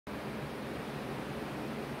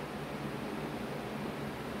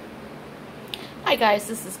Hi guys,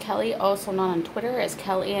 this is Kelly, also known on Twitter as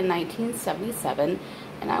KellyAnn1977,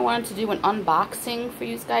 and I wanted to do an unboxing for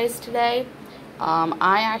you guys today.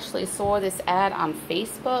 I actually saw this ad on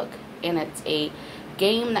Facebook, and it's a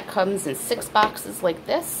game that comes in 6 boxes like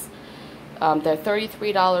this. They're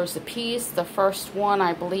 $33 a piece. The first one,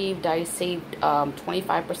 I believe, I saved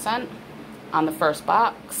 25% on the first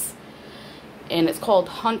box, and it's called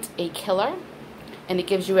Hunt a Killer, and it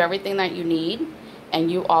gives you everything that you need. And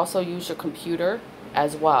you also use your computer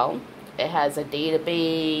as well. It has a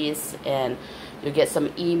database, and you'll get some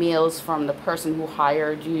emails from the person who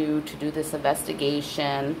hired you to do this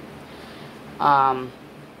investigation. And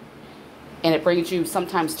it brings you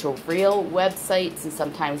sometimes to real websites and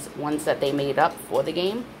sometimes ones that they made up for the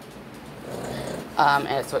game.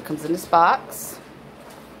 And so it comes in this box.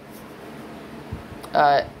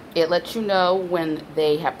 It lets you know when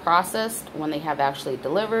they have processed, when they have actually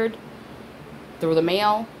delivered through the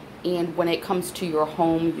mail, and when it comes to your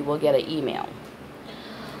home, you will get an email.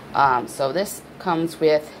 So this comes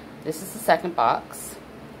with, this is the second box.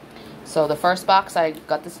 So the first box, I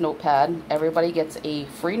got this notepad. Everybody gets a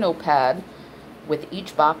free notepad with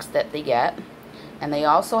each box that they get. And they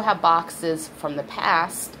also have boxes from the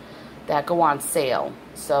past that go on sale.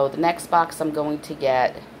 So the next box I'm going to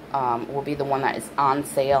get will be the one that is on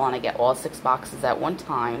sale, and I get all 6 boxes at one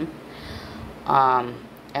time.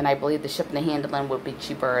 And I believe the shipping and handling would be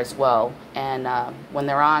cheaper as well. And when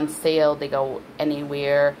they're on sale, they go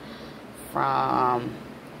anywhere from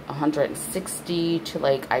 $160 to,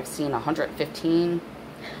 like, I've seen $115.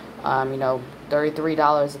 You know,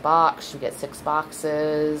 $33 a box. You get 6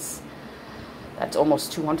 boxes. That's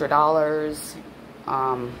almost $200.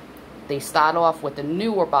 They start off with the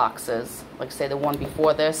newer boxes. Like, say the one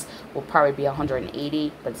before this will probably be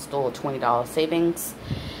 $180, but it's still a $20 savings.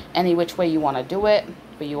 Any which way you want to do it,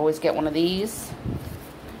 but you always get one of these.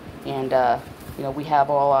 And you know, we have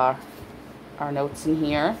all our notes in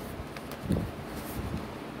here.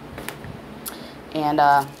 And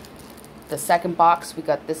the second box, we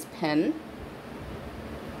got this pin.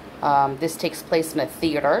 This takes place in a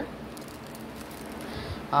theater.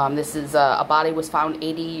 This is a body was found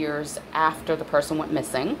 80 years after the person went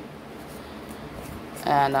missing.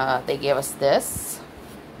 And they gave us this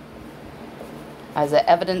as an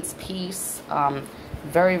evidence piece.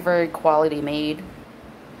 Very, very quality made.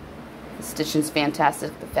 The stitching's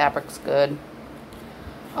fantastic. The fabric's good.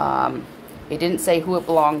 It didn't say who it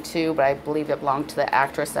belonged to, but I believe it belonged to the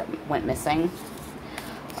actress that went missing.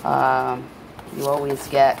 You always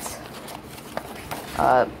get,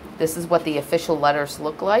 this is what the official letters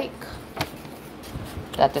look like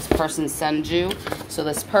that this person sends you. So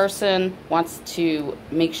this person wants to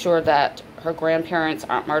make sure that her grandparents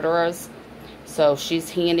aren't murderers. So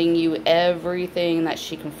she's handing you everything that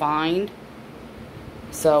she can find.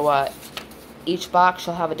 So each box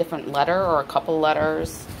will have a different letter or a couple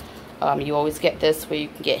letters. You always get this where you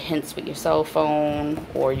can get hints with your cell phone,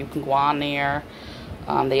 or you can go on there.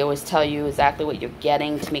 They always tell you exactly what you're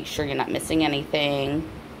getting to make sure you're not missing anything.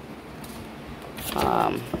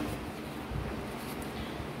 Like,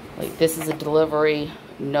 this is a delivery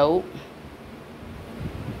note.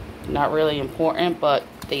 Not really important, but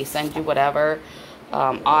they send you whatever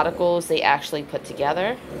articles they actually put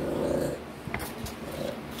together.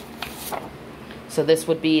 So this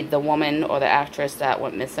would be the woman or the actress that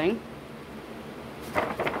went missing.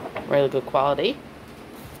 Really good quality.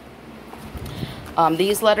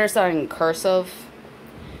 These letters are in cursive.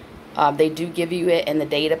 They do give you it in the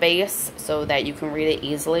database so that you can read it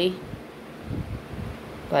easily.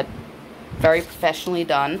 But very professionally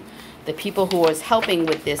done. The people who was helping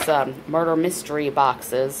with this murder mystery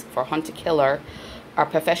boxes for Hunt a Killer are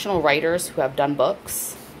professional writers who have done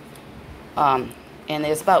books. And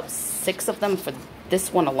there's about 6 of them for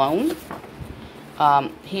this one alone.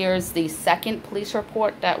 Here's the second police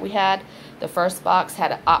report that we had. The first box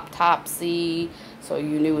had an autopsy, so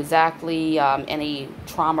you knew exactly any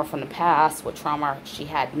trauma from the past, what trauma she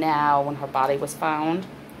had now when her body was found.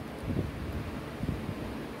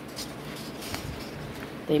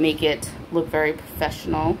 They make it look very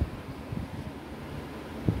professional.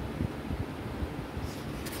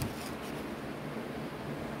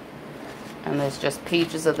 And there's just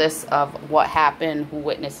pages of this, of what happened, who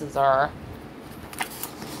witnesses are.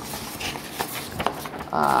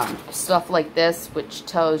 Stuff like this, which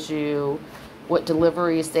tells you what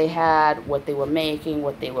deliveries they had, what they were making,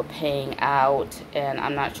 what they were paying out. And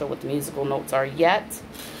I'm not sure what the musical notes are yet.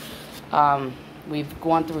 We've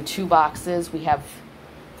gone through 2 boxes. We have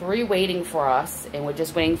 3 waiting for us, and we're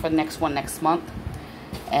just waiting for the next one next month.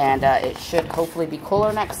 And it should hopefully be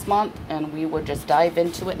cooler next month, and we will just dive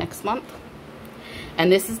into it next month.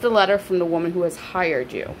 And this is the letter from the woman who has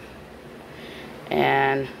hired you.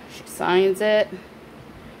 And she signs it.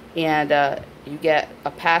 And you get a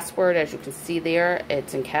password, as you can see there.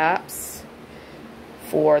 It's in caps.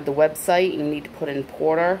 For the website, you need to put in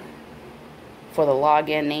Porter for the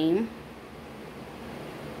login name.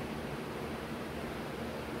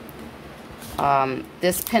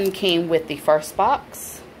 This pin came with the first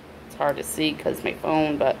box. It's hard to see because my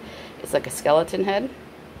phone, but it's like a skeleton head.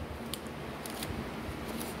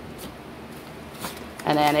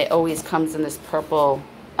 And then it always comes in this purple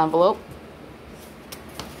envelope.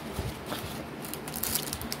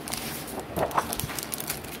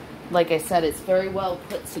 Like I said, it's very well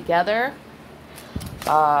put together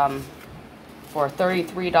for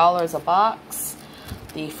 $33 a box.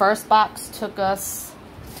 The first box took us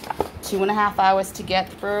 2.5 hours to get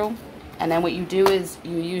through. And then what you do is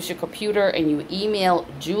you use your computer and you email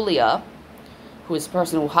Julia, who is the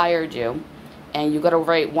person who hired you. And you got to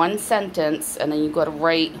write one sentence, and then you got to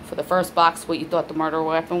write for the first box what you thought the murder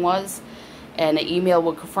weapon was. And the email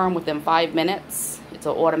will confirm within 5 minutes. It's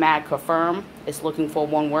an automatic confirm. It's looking for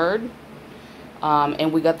one word.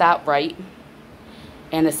 And we got that right.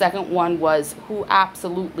 And the second one was who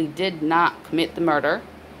absolutely did not commit the murder,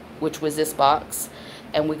 which was this box.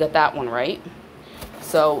 And we got that one right.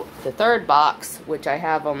 So the third box, which I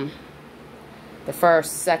have them, the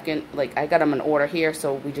first, second, like I got them in order here,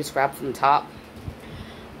 so we just grabbed from the top.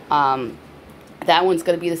 That one's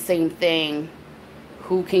going to be the same thing.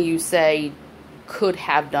 Who can you say could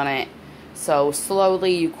have done it? So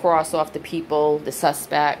slowly you cross off the people, the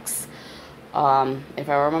suspects. If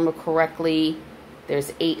I remember correctly,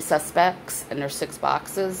 there's 8 suspects and there's 6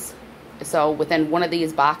 boxes. So within one of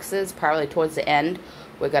these boxes, probably towards the end,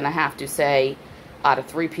 we're going to have to say out of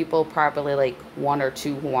 3 people, probably like 1 or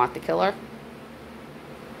 2 who want the killer.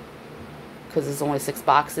 Because there's only 6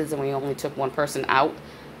 boxes and we only took 1 person out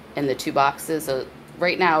in the 2 boxes. So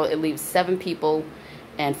right now it leaves 7 people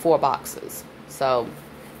and 4 boxes. So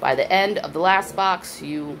by the end of the last box,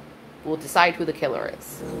 you will decide who the killer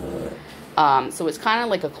is. So it's kind of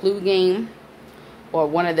like a clue game or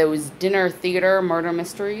one of those dinner theater murder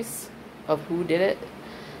mysteries of who did it.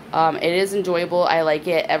 It is enjoyable. I like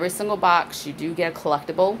it. Every single box, you do get a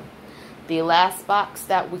collectible. The last box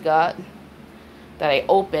that we got, that I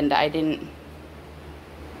opened,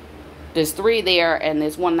 there's 3 there, and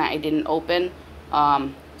there's 1 that I didn't open.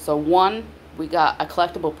 So 1, we got a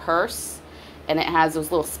collectible purse, and it has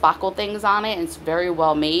those little sparkle things on it, and it's very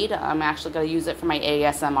well made. I'm actually going to use it for my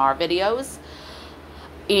ASMR videos.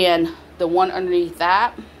 And the one underneath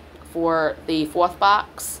that, for the 4th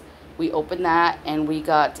box, we opened that, and we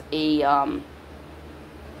got a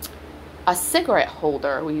cigarette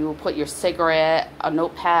holder where you will put your cigarette, a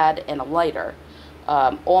notepad, and a lighter,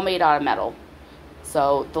 all made out of metal.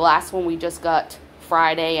 So the last one we just got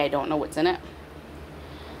Friday, I don't know what's in it.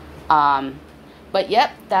 But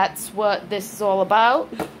yep, that's what this is all about.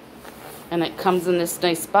 And it comes in this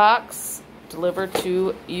nice box delivered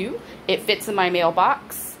to you. It fits in my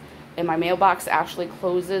mailbox. And my mailbox actually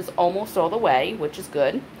closes almost all the way, which is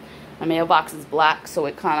good. My mailbox is black, so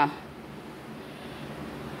it kind of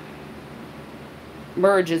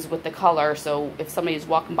merges with the color. So if somebody's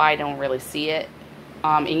walking by, I don't really see it.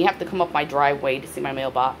 And you have to come up my driveway to see my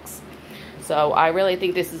mailbox. So I really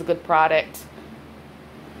think this is a good product.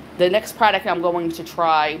 The next product I'm going to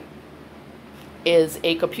try is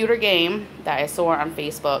a computer game that I saw on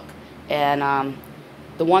Facebook. And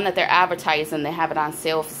the one that they're advertising, they have it on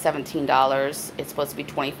sale for $17. It's supposed to be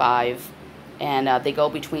 $25. And they go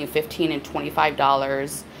between $15 and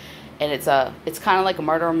 $25. And it's kind of like a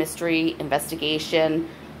murder mystery investigation.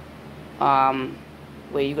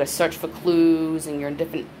 Where you gotta search for clues, and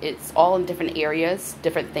it's all in different areas,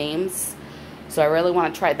 different themes. So I really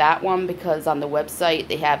want to try that one because on the website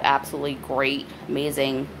they have absolutely great,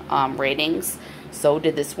 amazing ratings. So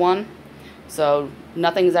did this one. So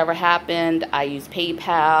nothing's ever happened. I use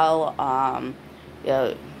PayPal.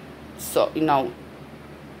 So you know,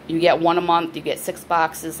 you get 1 a month. You get 6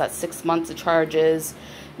 boxes. That's 6 months of charges.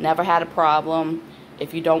 Never had a problem.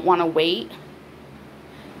 If you don't want to wait.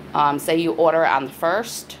 Say you order on the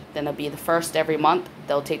 1st, then it'll be the 1st every month.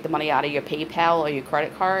 They'll take the money out of your PayPal or your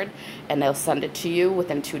credit card, and they'll send it to you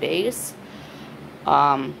within 2 days.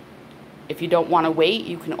 If you don't want to wait,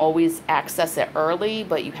 you can always access it early,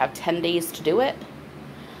 but you have 10 days to do it.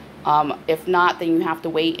 If not, then you have to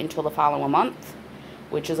wait until the following month,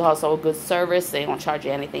 which is also a good service. They don't charge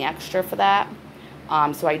you anything extra for that.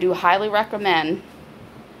 So I do highly recommend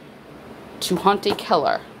To Hunt a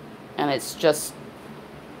Killer, and it's just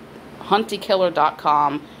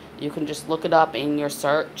huntakiller.com. You can just look it up in your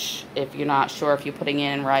search if you're not sure if you're putting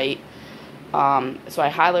it in right. So I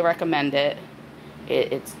highly recommend it.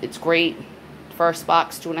 It's great. First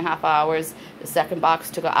box, 2.5 hours. The second box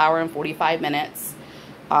took 1 hour and 45 minutes.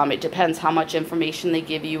 It depends how much information they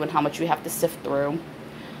give you and how much you have to sift through.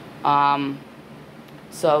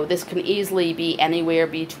 So this can easily be anywhere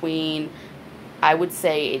between, I would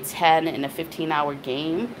say, a 10 and a 15-hour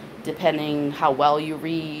game, depending how well you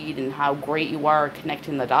read and how great you are at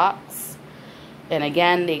connecting the dots. And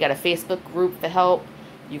again, they got a Facebook group for help.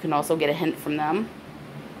 You can also get a hint from them.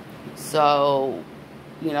 So,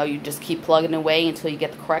 you know, you just keep plugging away until you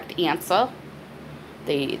get the correct answer.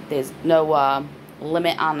 There's no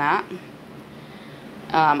limit on that.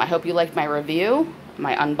 I hope you liked my review,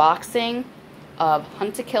 my unboxing of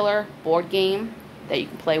Hunt a Killer board game that you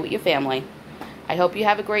can play with your family. I hope you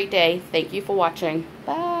have a great day. Thank you for watching.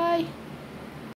 Bye.